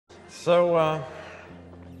So,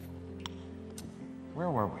 where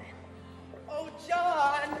were we? Oh,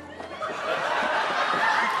 John!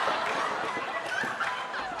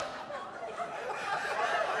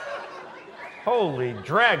 Holy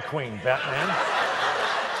drag queen, Batman.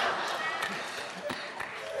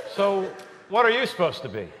 So, what are you supposed to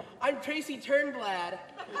be? I'm Tracy Turnblatt.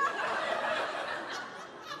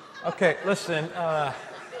 Okay, listen,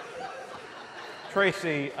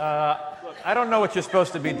 Tracy, I don't know what you're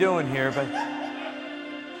supposed to be doing here, but...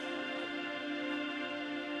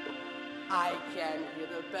 I can hear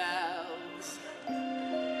the bells.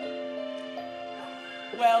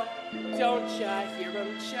 Well, don't ya hear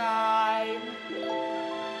them chime?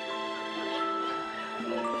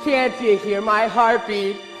 Can't you hear my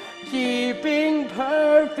heartbeat keeping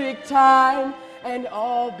perfect time? And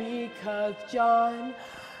all because John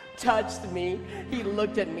touched me. He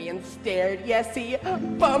looked at me and stared. Yes, he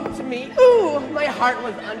bumped me. Ooh, my heart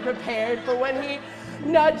was unprepared for when he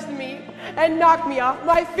nudged me and knocked me off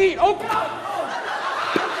my feet. Oh, God!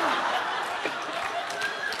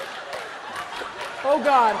 Oh,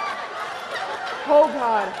 God. Oh,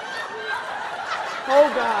 God.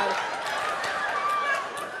 Oh, God.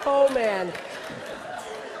 Oh, man.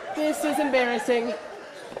 This is embarrassing.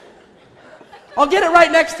 I'll get it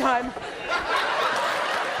right next time.